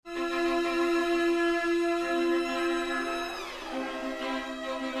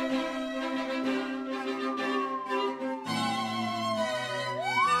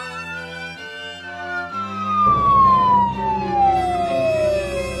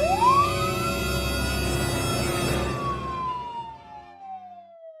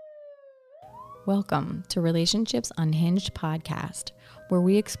Welcome to Relationships Unhinged podcast, where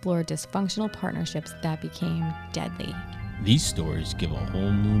we explore dysfunctional partnerships that became deadly. These stories give a whole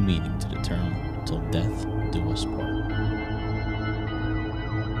new meaning to the term, till death do us part.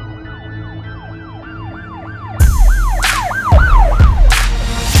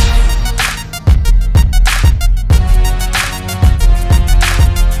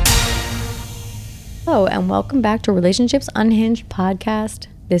 Hello, and welcome back to Relationships Unhinged podcast.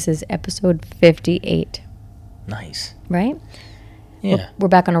 This is episode 58. Nice. Right? Yeah. We're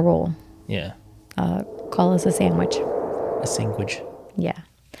back on a roll. Yeah. Call us a sandwich. A sandwich. Yeah.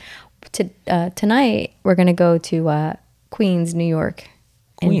 Tonight, we're going to go to Queens, New York,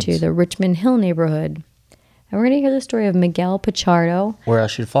 into the Richmond Hill neighborhood. And we're going to hear the story of Miguel Pichardo. Where I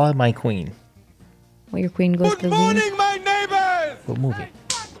should follow my queen. Well, your queen goes to the Good morning, my neighbors! What movie?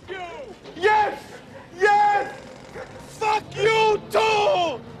 Fuck you! Yes! Yes! Fuck you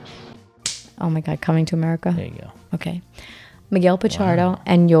too! Oh my God, Coming to America. There you go. Okay. Miguel Pichardo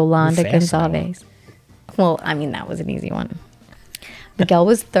and Yolanda Gonzalez. Well, I mean, that was an easy one. Miguel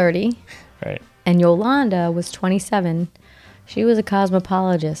was 30. Right. And Yolanda was 27. She was a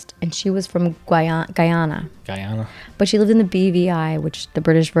cosmopologist, and she was from Guyana. Guyana. But she lived in the BVI, which the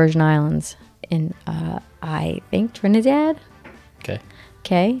British Virgin Islands, in, I think, Trinidad. Okay.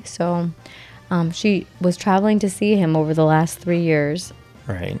 Okay, so she was traveling to see him over the last 3 years,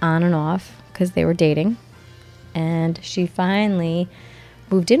 Right. on and off, because they were dating. And she finally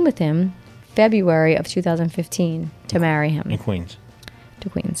moved in with him February of 2015 to marry him In Queens. to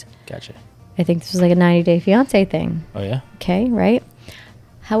Queens. Gotcha. I think this was like a 90-day fiance thing. Oh, yeah? Okay, right?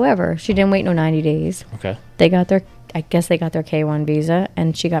 However, she didn't wait no 90 days. Okay. I guess they got their K-1 visa,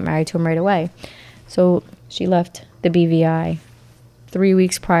 and she got married to him right away. So she left the BVI 3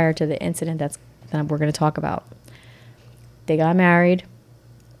 weeks prior to the incident that we're going to talk about. They got married,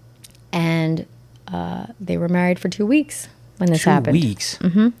 and they were married for 2 weeks when this happened. 2 weeks?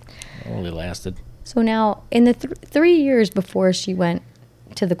 Mm-hmm. Only lasted. So now, in the 3 years before she went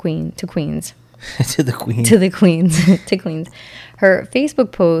to Queens, To the queen. to Queens, her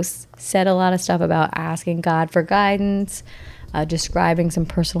Facebook posts said a lot of stuff about asking God for guidance, describing some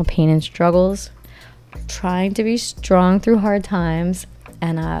personal pain and struggles, trying to be strong through hard times.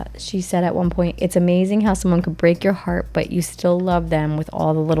 And she said at one point, "It's amazing how someone could break your heart, but you still love them with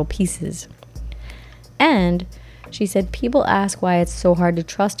all the little pieces." And she said, people ask why it's so hard to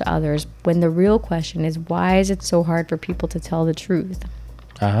trust others when the real question is, why is it so hard for people to tell the truth?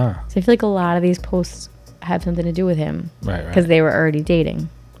 Uh-huh. So I feel like a lot of these posts have something to do with him. Right. Because they were already dating.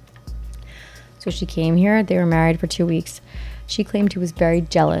 So she came here. They were married for 2 weeks. She claimed he was very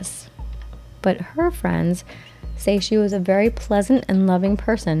jealous. But her friends say she was a very pleasant and loving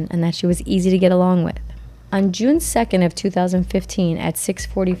person and that she was easy to get along with. On June 2nd of 2015 at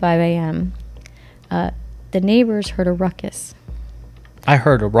 6:45 a.m., the neighbors heard a ruckus. I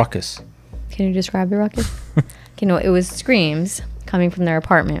heard a ruckus. Can you describe the ruckus? It was screams coming from their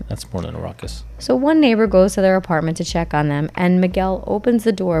apartment. That's more than a ruckus. So one neighbor goes to their apartment to check on them, and Miguel opens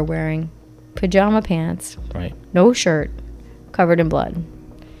the door wearing pajama pants, Right. no shirt, covered in blood.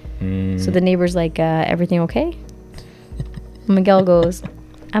 So the neighbor's like, everything okay? Miguel goes,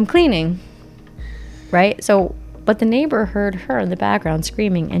 "I'm cleaning." Right? So, but the neighbor heard her in the background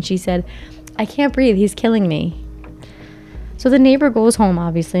screaming, and she said, "I can't breathe, he's killing me." So the neighbor goes home,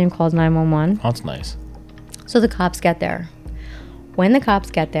 obviously, and calls 911. Oh, that's nice. So the cops get there. When the cops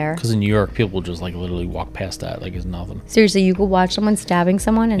get there... Because in New York, people just like literally walk past that like it's nothing. Seriously, you could watch someone stabbing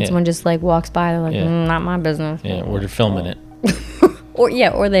someone, and Yeah. someone just like walks by, they're like, Yeah. not my business. Yeah, or they're filming it.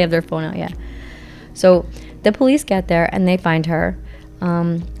 Or they have their phone out, yeah. So the police get there, and they find her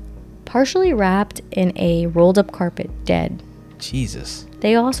partially wrapped in a rolled up carpet, dead. Jesus.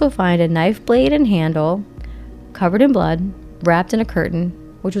 They also find a knife blade and handle covered in blood, wrapped in a curtain,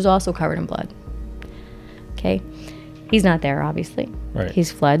 which was also covered in blood. Okay. He's not there, obviously. Right.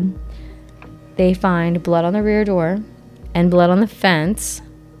 He's fled. They find blood on the rear door and blood on the fence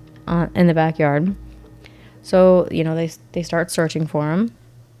in the backyard. So, they start searching for him,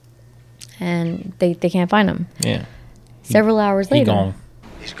 and they can't find him. Yeah. Several hours later. He gone.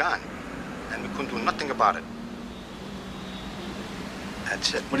 He's gone, and we couldn't do nothing about it.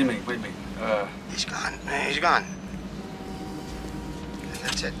 That's it. What do you mean? He's gone. He's gone. And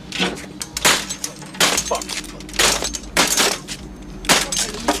that's it. Fuck.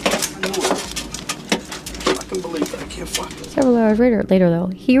 I can believe that. I can't fuck it. Several hours later, though,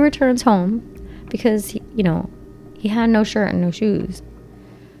 he returns home because, he had no shirt and no shoes.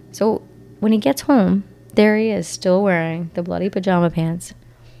 So when he gets home, there he is, still wearing the bloody pajama pants,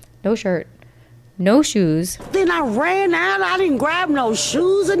 no shirt, no shoes. Then I ran out. I didn't grab no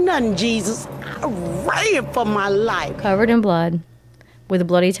shoes or nothing, Jesus. I ran for my life. Covered in blood, with a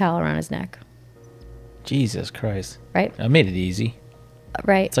bloody towel around his neck. Jesus Christ. Right? I made it easy.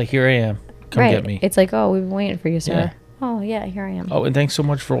 Right. It's like, here I am. Come right. get me. It's like, oh, we've been waiting for you, sir. Yeah. Oh, yeah, here I am. Oh, and thanks so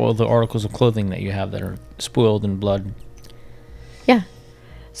much for all the articles of clothing that you have that are spoiled in blood. Yeah.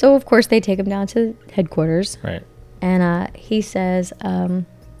 So, of course, they take him down to headquarters. Right. And he says,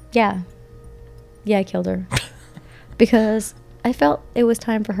 yeah, I killed her. Because I felt it was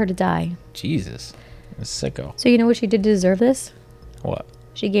time for her to die. Jesus. That's sicko. So you know what she did to deserve this? What?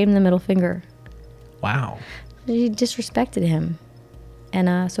 She gave him the middle finger. Wow. She disrespected him.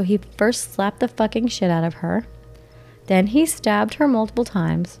 And so he first slapped the fucking shit out of her. Then he stabbed her multiple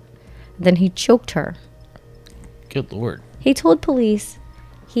times. Then he choked her. Good Lord. He told police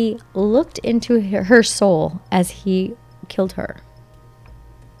he looked into her soul as he killed her.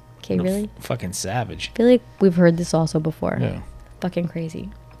 Okay, No, really? Fucking savage. I feel like we've heard this also before. Yeah. Fucking crazy.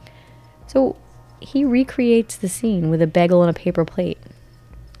 So he recreates the scene with a bagel and a paper plate.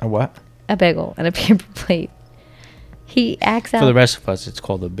 A what? A bagel and a paper plate. He acts out. For the rest of us, it's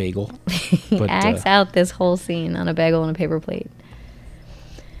called a bagel. He acts out this whole scene on a bagel and a paper plate.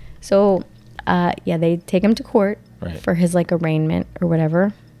 So, yeah, they take him to court for his like arraignment or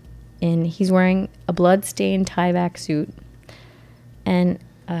whatever, and he's wearing a blood-stained Tyvek suit, and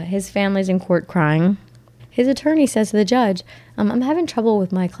his family's in court crying. His attorney says to the judge, "I'm having trouble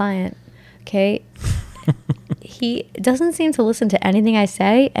with my client. Okay." He doesn't seem to listen to anything I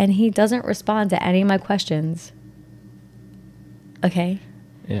say, and he doesn't respond to any of my questions. Okay.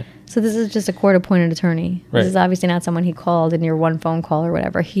 Yeah. So this is just a court-appointed attorney. Right. This is obviously not someone he called in your one phone call or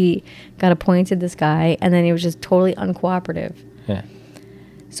whatever. He got appointed this guy, and then he was just totally uncooperative. Yeah.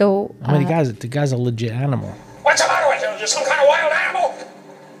 So I mean, the guy's a legit animal. What's the matter with you? You some kind of wild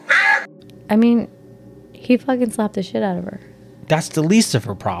animal? I mean, he fucking slapped the shit out of her. That's the least of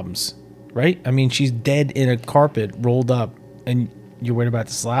her problems, right? I mean, she's dead in a carpet, rolled up, and you're worried about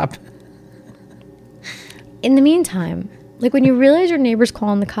the slap? In the meantime, like when you realize your neighbor's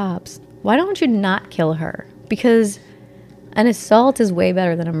calling the cops, why don't you not kill her? Because an assault is way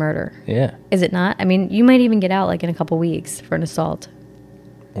better than a murder. Yeah. Is it not? I mean, you might even get out like in a couple weeks for an assault.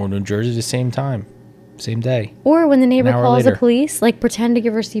 Or New Jersey the same time. Same day. Or when the neighbor An hour calls the later. police, like pretend to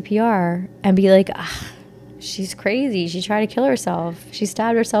give her CPR and be like, she's crazy. She tried to kill herself. She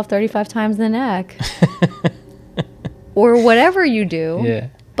stabbed herself 35 times in the neck. Or whatever you do. Yeah.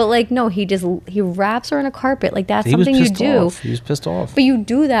 But like, no, he wraps her in a carpet. Like that's He was something you pissed do. off. He was pissed off. But you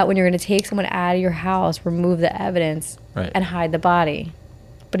do that when you're going to take someone out of your house, remove the evidence, Right. and hide the body.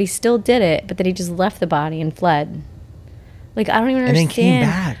 But he still did it, but then he just left the body and fled. Like, I don't even And then understand came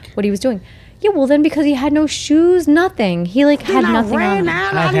back. what he was doing. Yeah, well, then because he had no shoes, nothing. He, like, had Then I nothing ran on.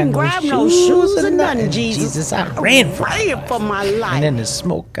 out. I I had didn't no grab no shoes shoes or or nothing, nothing. Jesus. Jesus, I ran for my life. And then the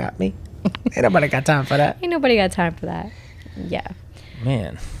smoke got me. Ain't nobody got time for that. Ain't nobody got time for that. Yeah.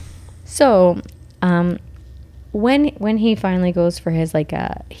 Man. So, when he finally goes for his, like,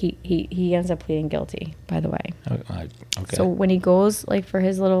 he ends up pleading guilty, by the way. Okay. So when he goes like for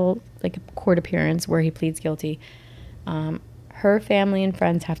his little like court appearance where he pleads guilty, her family and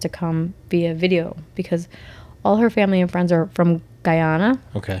friends have to come via video because all her family and friends are from Guyana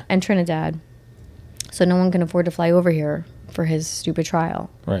Okay. and Trinidad. So no one can afford to fly over here for his stupid trial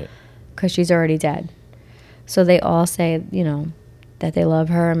Right. because she's already dead. So they all say, you know, that they love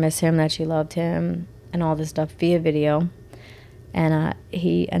her, miss him, that she loved him, and all this stuff via video. And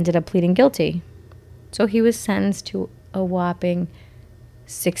he ended up pleading guilty. So he was sentenced to a whopping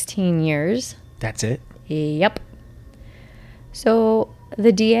 16 years. That's it? Yep. So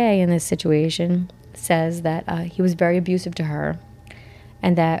the DA in this situation says that he was very abusive to her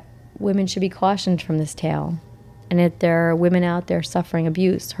and that women should be cautioned from this tale. And if there are women out there suffering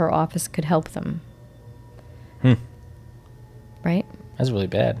abuse, her office could help them. Right? That's really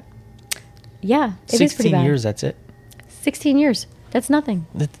bad. Yeah, it is pretty 16 bad. years, that's it? 16 years. That's nothing.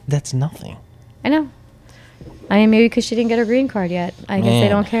 That's nothing. I know. I mean, maybe because she didn't get her green card yet. I guess they Man.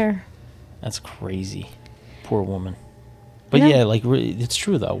 don't care. That's crazy. Poor woman. But know. yeah, like it's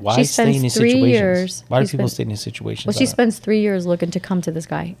true though. Why She stay in spends these 3 situations? years- Why do she people spent- stay in these situations? Well, she spends 3 years looking to come to this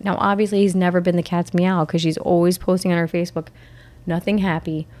guy. Now, obviously, he's never been the cat's meow because she's always posting on her Facebook, nothing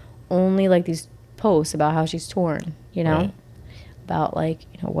happy, only like these posts about how she's torn, you know? Right. About like,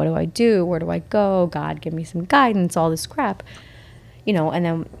 you know, what do I do? Where do I go? God, give me some guidance, all this crap. You know, and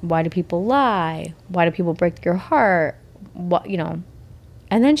then why do people lie? Why do people break your heart? What, you know?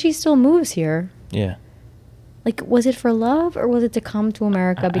 And then she still moves here. Yeah. Like, was it for love or was it to come to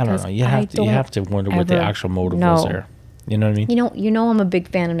America? I Because don't know. You have to wonder what the ever actual motive was know. there. You know what I mean? You know, I'm a big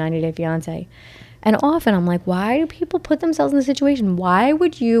fan of 90 Day Fiance, And often I'm like, why do people put themselves in this situation? Why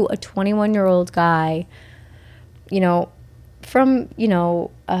would you, a 21-year-old guy, from,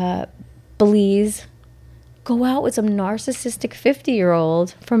 Belize, go out with some narcissistic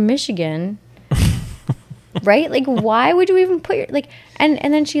 50-year-old from Michigan, right? Like, why would you even put your, like, and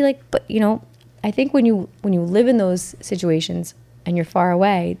then she like, but, I think when you live in those situations and you're far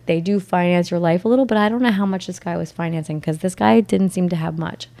away, they do finance your life a little, but I don't know how much this guy was financing, because this guy didn't seem to have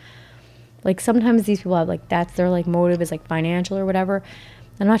much. Like, sometimes these people have, like, that's their, like, motive is, like, financial or whatever.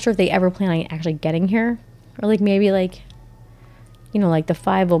 I'm not sure if they ever plan on actually getting here. Or, like, maybe, like, like the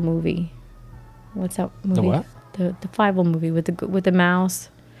Fievel movie. What's that movie? The what? The Fievel movie with the mouse.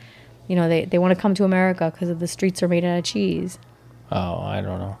 They want to come to America because the streets are made out of cheese. Oh, I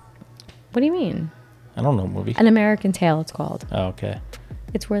don't know. What do you mean? I don't know movie. An American Tale, it's called. Oh, okay.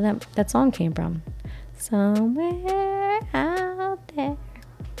 It's where that song came from. Somewhere out there.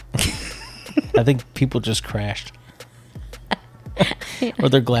 I think people just crashed. Or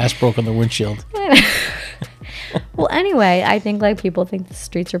their glass broke on the windshield. Well, anyway, I think, like, people think the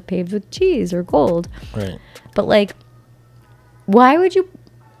streets are paved with cheese or gold. Right. But, like, why would you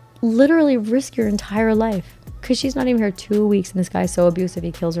literally risk your entire life? Because she's not even here 2 weeks, and this guy's so abusive,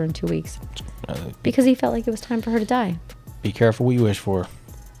 he kills her in 2 weeks. Because he felt like it was time for her to die. Be careful what you wish for.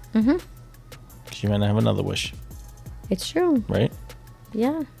 Mm-hmm. Because you might not have another wish. It's true. Right?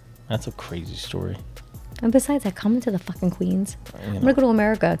 Yeah. That's a crazy story. And besides, I come into the fucking Queens. I'm going to go to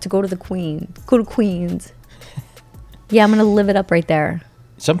America to go to the Queen. Go to Queens. Yeah, I'm going to live it up right there.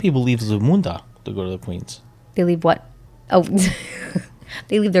 Some people leave Lumunda to go to the Queens. They leave what? Oh,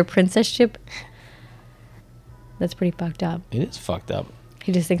 they leave their princess-ship? That's pretty fucked up. It is fucked up.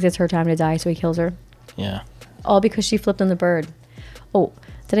 He just thinks it's her time to die, so he kills her. Yeah. All because she flipped on the bird. Oh,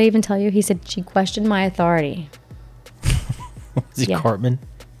 did I even tell you? He said she questioned my authority. Is he Cartman?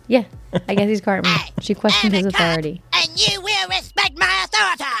 Yeah, I guess he's Cartman. She questioned his authority. And you will respect my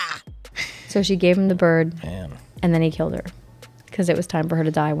authority. So she gave him the bird, Man. and then he killed her. Because it was time for her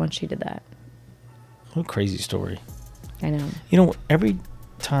to die once she did that. What a crazy story. I know. Every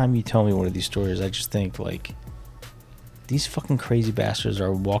time you tell me one of these stories, I just think, like, these fucking crazy bastards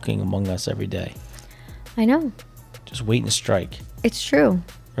are walking among us every day. I know. Just waiting to strike. It's true.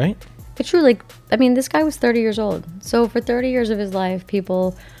 Right? It's true. Like, I mean, this guy was 30 years old. So for 30 years of his life,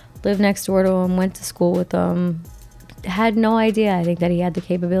 people lived next door to him, went to school with him, had no idea, I think, that he had the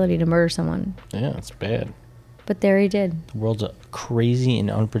capability to murder someone. Yeah, it's bad. But there he did. The world's a crazy and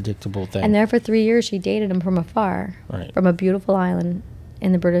unpredictable thing. And there for 3 years, she dated him from afar. Right. From a beautiful island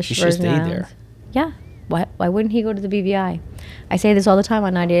in the British She should have Virgin stayed Islands. there. Yeah. Why wouldn't he go to the BVI? I say this all the time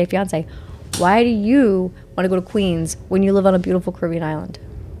on 90 Day Fiancé. Why do you want to go to Queens when you live on a beautiful Caribbean island?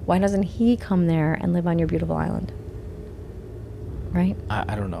 Why doesn't he come there and live on your beautiful island? Right?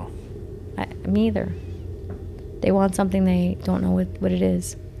 I don't know. Me either. They want something they don't know what it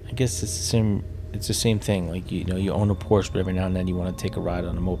is. I guess it's the same. It's the same thing. Like, you own a Porsche, but every now and then you want to take a ride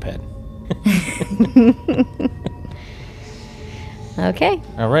on a moped. Okay.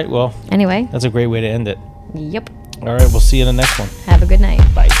 All right. Well, Anyway. that's a great way to end it. Yep. All right. We'll see you in the next one. Have a good night.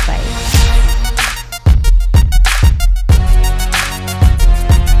 Bye. Bye.